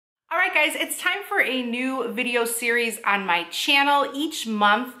right guys, it's time for a new video series on my channel. Each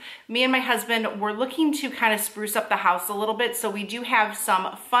month, me and my husband, we're looking to kind of spruce up the house a little bit. So we do have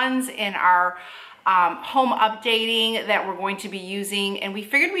some funds in our home updating that we're going to be using, and we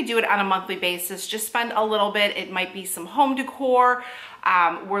figured we'd do it on a monthly basis, just spend a little bit. It might be some home decor.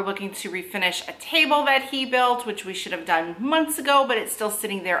 We're looking to refinish a table that he built, which we should have done months ago, but it's still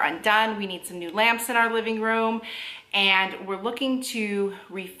sitting there undone. We need some new lamps in our living room, and we're looking to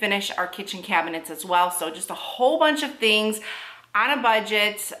refinish our kitchen cabinets as well. So just a whole bunch of things on a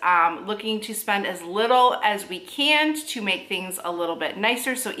budget, looking to spend as little as we can to make things a little bit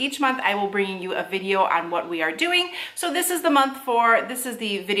nicer. So each month I will bring you a video on what we are doing. So this is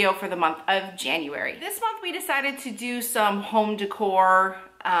the video for the month of January. This month we decided to do some home decor,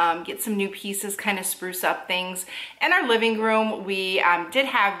 get some new pieces, kind of spruce up things. In our living room, we did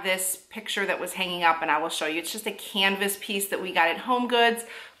have this picture that was hanging up, and I will show you. It's just a canvas piece that we got at Home Goods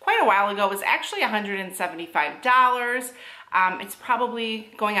quite a while ago. It was actually $175. It's probably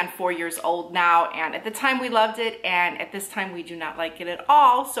going on 4 years old now, and at the time we loved it, and at this time we do not like it at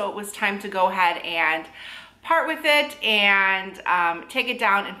all. So it was time to go ahead and part with it and take it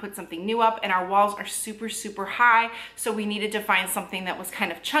down and put something new up. And our walls are super, super high, so we needed to find something that was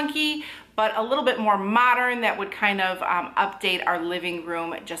kind of chunky, but a little bit more modern, that would kind of update our living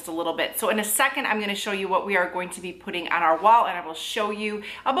room just a little bit. So in a second, I'm gonna show you what we are going to be putting on our wall, and I will show you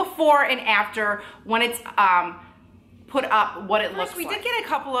a before and after when it's put up, what it looks like. We did get a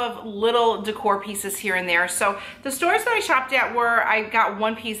couple of little decor pieces here and there. So the stores that I shopped at I got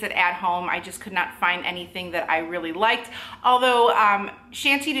one piece at Home. I just could not find anything that I really liked. Although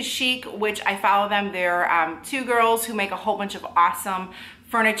Shanty to Chic, which I follow them, they're two girls who make a whole bunch of awesome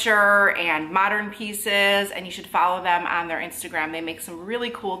furniture and modern pieces, and you should follow them on their Instagram. They make some really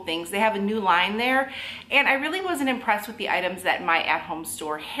cool things. They have a new line there, and I really wasn't impressed with the items that my at-home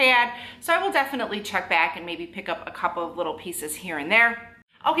store had, so I will definitely check back and maybe pick up a couple of little pieces here and there.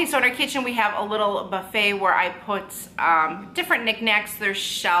 Okay, so in our kitchen we have a little buffet where I put different knickknacks. There's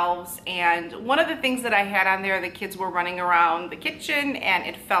shelves, and one of the things that I had on there, the kids were running around the kitchen and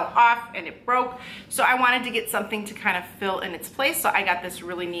it fell off and it broke. So I wanted to get something to kind of fill in its place. So I got this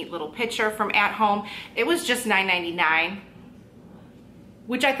really neat little pitcher from At Home. It was just $9.99,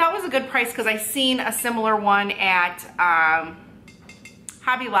 which I thought was a good price because I seen a similar one at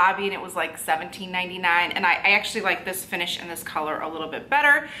Hobby Lobby, and it was like $17.99, and I actually like this finish and this color a little bit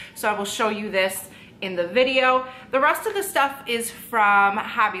better, so I will show you this in the video. The rest of the stuff is from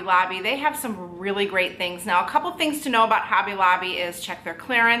Hobby Lobby. They have some really great things. Now, a couple things to know about Hobby Lobby is check their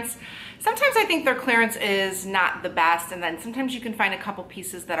clearance. Sometimes I think their clearance is not the best, and then sometimes you can find a couple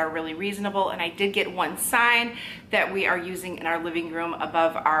pieces that are really reasonable, and I did get one sign that we are using in our living room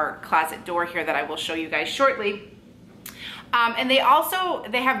above our closet door here that I will show you guys shortly. And they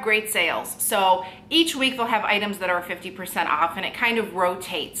have great sales. So each week they'll have items that are 50% off, and it kind of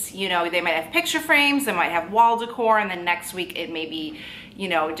rotates. You know, they might have picture frames, they might have wall decor, and then next week it may be, you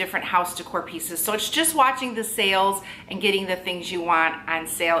know, different house decor pieces. So it's just watching the sales and getting the things you want on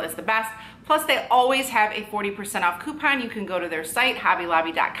sale is the best. Plus, they always have a 40% off coupon. You can go to their site,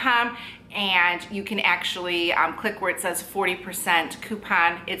 hobbylobby.com, and you can actually click where it says 40%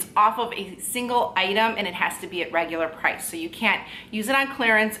 coupon. It's off of a single item, and it has to be at regular price. So you can't use it on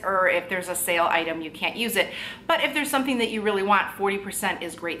clearance, or if there's a sale item, you can't use it. But if there's something that you really want, 40%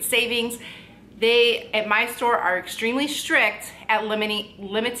 is great savings. They, at my store, are extremely strict at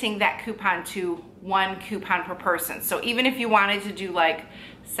limiting that coupon to one coupon per person. So even if you wanted to do like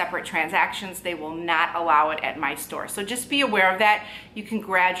separate transactions, they will not allow it at my store. So just be aware of that. You can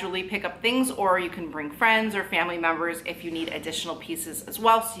gradually pick up things, or you can bring friends or family members if you need additional pieces as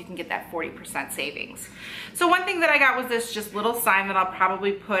well, so you can get that 40% savings. So one thing that I got was this just little sign that I'll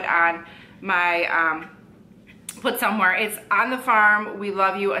probably put on my put somewhere. It's on the farm, we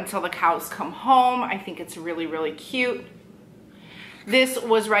love you until the cows come home. I think it's really, really cute. This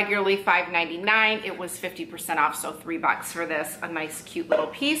was regularly $5.99. It was 50% off, so $3 for this, a nice cute little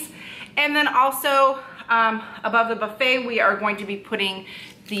piece. And then also above the buffet, we are going to be putting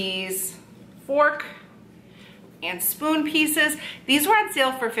these fork and spoon pieces. These were on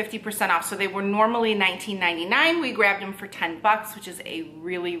sale for 50% off, so they were normally $19.99. We grabbed them for $10, which is a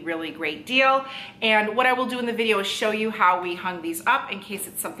really, really great deal. And what I will do in the video is show you how we hung these up in case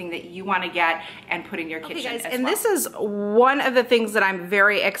it's something that you want to get and put in your kitchen. Okay, guys, and this is one of the things that I'm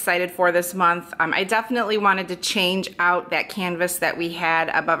very excited for this month. I definitely wanted to change out that canvas that we had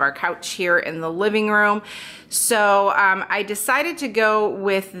above our couch here in the living room. So I decided to go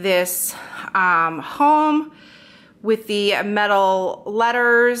with this home with the metal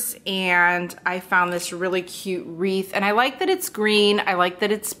letters, and I found this really cute wreath, and I like that it's green. I like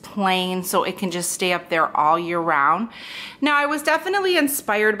that it's plain, so it can just stay up there all year round. Now, I was definitely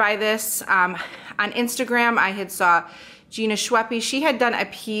inspired by this. On Instagram, I had saw Gina Schweppe. She had done a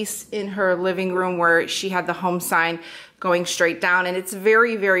piece in her living room where she had the home sign going straight down, and it's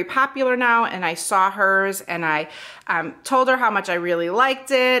very, very popular now, and I saw hers, and I told her how much I really liked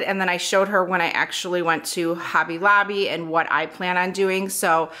it, and then I showed her when I actually went to Hobby Lobby and what I plan on doing.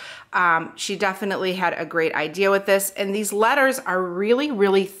 So she definitely had a great idea with this, and these letters are really,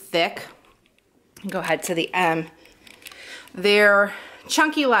 really thick. Go ahead to the M. They're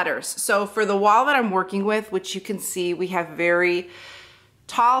chunky letters. So for the wall that I'm working with, which you can see, we have very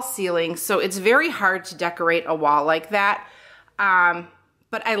tall ceilings, so it's very hard to decorate a wall like that.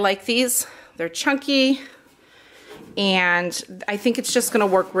 But I like these. They're chunky, and I think it's just gonna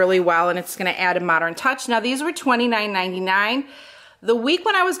work really well, and it's gonna add a modern touch. Now, these were $29.99. The week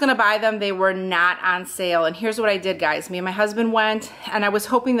when I was gonna buy them, they were not on sale, and here's what I did, guys. Me and my husband went, and I was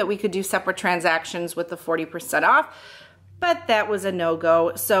hoping that we could do separate transactions with the 40% off, but that was a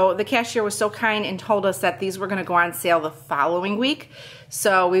no-go. So the cashier was so kind and told us that these were gonna go on sale the following week.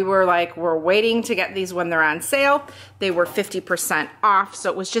 So we were like, we're waiting to get these when they're on sale. They were 50% off, so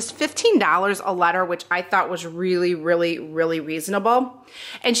it was just $15 a letter, which I thought was really, really, really reasonable.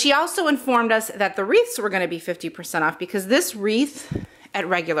 And she also informed us that the wreaths were gonna be 50% off, because this wreath at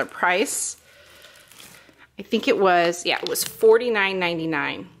regular price, I think it was, yeah, it was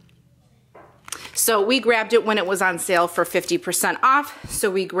 $49.99. So we grabbed it when it was on sale for 50% off. So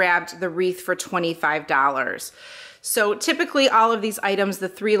we grabbed the wreath for $25. So typically all of these items, the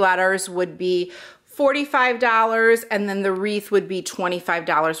 3 letters would be $45, and then the wreath would be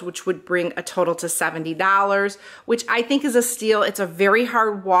 $25, which would bring a total to $70, which I think is a steal. It's a very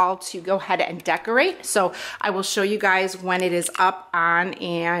hard wall to go ahead and decorate. So I will show you guys when it is up on,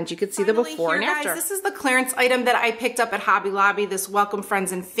 and you can see the before and after. Guys, this is the clearance item that I picked up at Hobby Lobby, this Welcome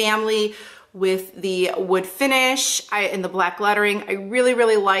Friends and Family with the wood finish in the black lettering. I really,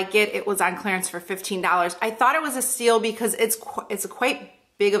 really like it. It was on clearance for $15. I thought it was a steal because it's a quite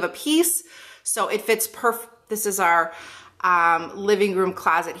big of a piece, so it fits perfect. This is our living room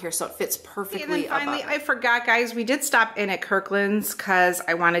closet here, so it fits perfectly. And then finally, I forgot, guys, we did stop in at Kirkland's because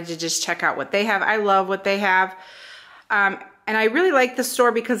I wanted to just check out what they have. I love what they have. And I really like the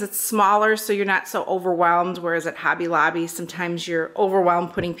store because it's smaller, so you're not so overwhelmed, whereas at Hobby Lobby, sometimes you're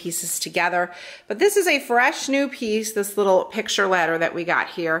overwhelmed putting pieces together. But this is a fresh new piece, this little picture ladder that we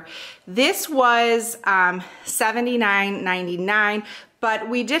got here. This was $79.99, but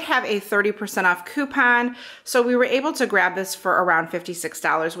we did have a 30% off coupon, so we were able to grab this for around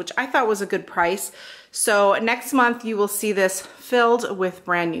 $56, which I thought was a good price. So next month you will see this filled with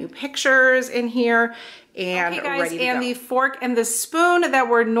brand new pictures in here. And okay, guys, ready to go. The fork and the spoon that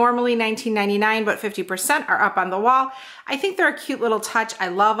were normally $19.99 but 50% are up on the wall. I think they're a cute little touch. I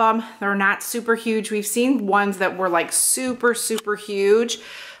love them. They're not super huge. We've seen ones that were like super, super huge,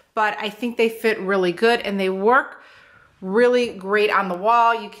 but I think they fit really good and they work really great on the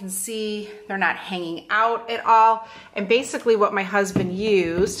wall. You can see they're not hanging out at all. And basically what my husband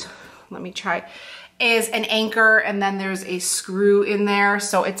used, let me try, is an anchor, and then there's a screw in there.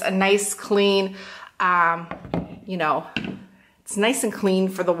 So it's a nice clean, you know, it's nice and clean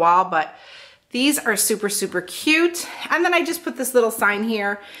for the wall, but these are super, super cute. And then I just put this little sign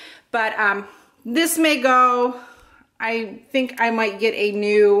here, but this may go. I think I might get a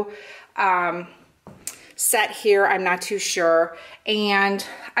new set here. I'm not too sure. And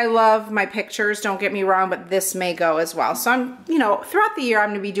I love my pictures, don't get me wrong, but this may go as well. So I'm, you know, throughout the year, I'm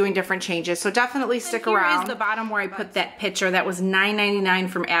gonna be doing different changes. So definitely stick around. Here is the bottom where I put that picture. That was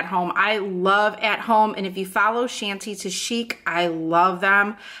 $9.99 from At Home. I love At Home. And if you follow Shanty to Chic, I love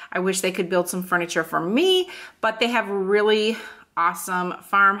them. I wish they could build some furniture for me, but they have really awesome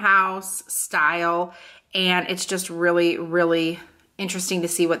farmhouse style. And it's just really, really interesting to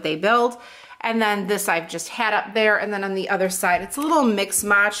see what they build. And then this I've just had up there. And then on the other side, it's a little mix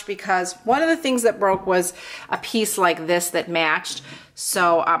match because one of the things that broke was a piece like this that matched.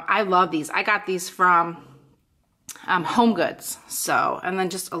 So I love these. I got these from Home Goods. So, and then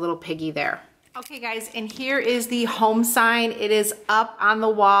just a little piggy there. Okay guys, and here is the home sign. It is up on the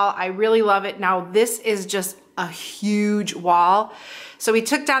wall. I really love it. Now this is just a huge wall. So we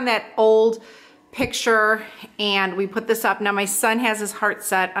took down that old picture and we put this up. Now my son has his heart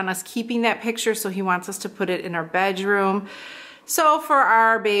set on us keeping that picture, so he wants us to put it in our bedroom. So for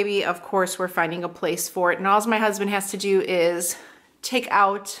our baby, of course, we're finding a place for it, and all my husband has to do is take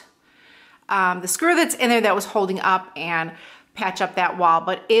out the screw that's in there that was holding up and patch up that wall,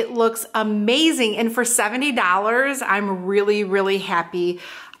 but it looks amazing. And for $70, I'm really, really happy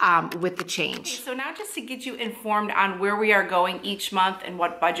with the change. Okay, so now just to get you informed on where we are going each month and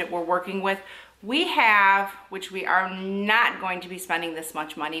what budget we're working with, we have, which we are not going to be spending this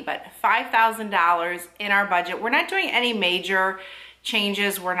much money, but $5,000 in our budget. We're not doing any major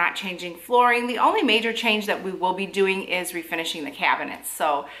changes. We're not changing flooring. The only major change that we will be doing is refinishing the cabinets.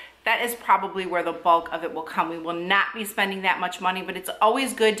 So that is probably where the bulk of it will come. We will not be spending that much money, but it's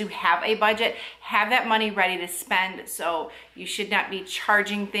always good to have a budget, have that money ready to spend. So you should not be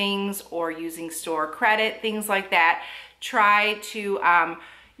charging things or using store credit, things like that. Try to,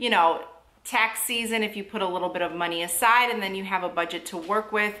 you know, tax season, if you put a little bit of money aside and then you have a budget to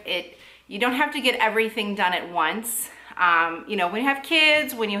work with, you don't have to get everything done at once. You know, when you have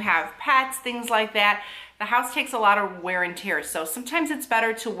kids, when you have pets, things like that, the house takes a lot of wear and tear. So sometimes it's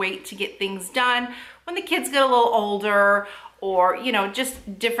better to wait to get things done when the kids get a little older, or, you know,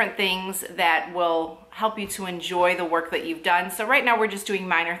 just different things that will help you to enjoy the work that you've done. So right now we're just doing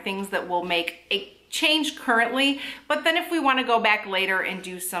minor things that will make a change currently, but then if we want to go back later and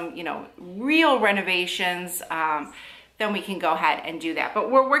do some, you know, real renovations, then we can go ahead and do that.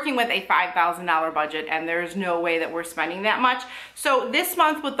 But we're working with a $5,000 budget, and there's no way that we're spending that much. So this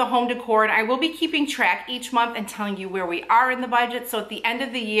month with the home decor, and I will be keeping track each month and telling you where we are in the budget. So at the end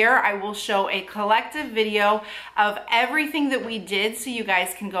of the year, I will show a collective video of everything that we did, so you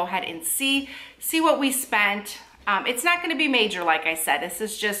guys can go ahead and see what we spent. It's not going to be major, like I said. This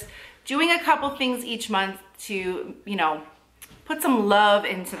is just doing a couple things each month to, you know, put some love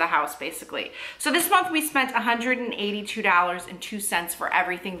into the house, basically. So this month we spent $182.02 for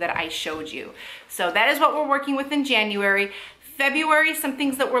everything that I showed you. So that is what we're working with in January. February, some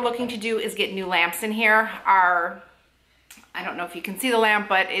things that we're looking to do is get new lamps in here. I don't know if you can see the lamp,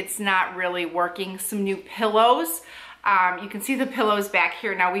 but it's not really working. Some new pillows. You can see the pillows back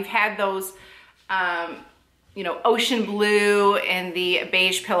here. Now we've had those, you know, ocean blue and the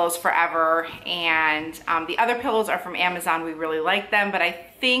beige pillows forever, and the other pillows are from Amazon. We really like them, but I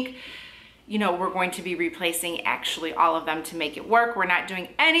think, you know, we're going to be replacing actually all of them to make it work. We're not doing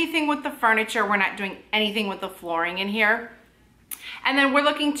anything with the furniture. We're not doing anything with the flooring in here. And then we're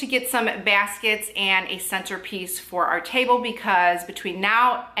looking to get some baskets and a centerpiece for our table, because between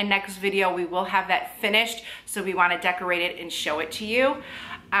now and next video we will have that finished, so we want to decorate it and show it to you.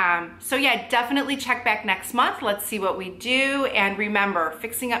 So yeah, definitely check back next month. Let's see what we do. And remember,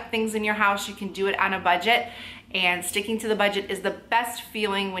 fixing up things in your house, you can do it on a budget, and sticking to the budget is the best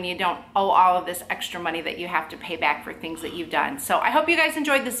feeling when you don't owe all of this extra money that you have to pay back for things that you've done. So I hope you guys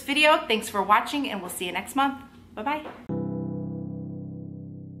enjoyed this video. Thanks for watching, and we'll see you next month. Bye-bye.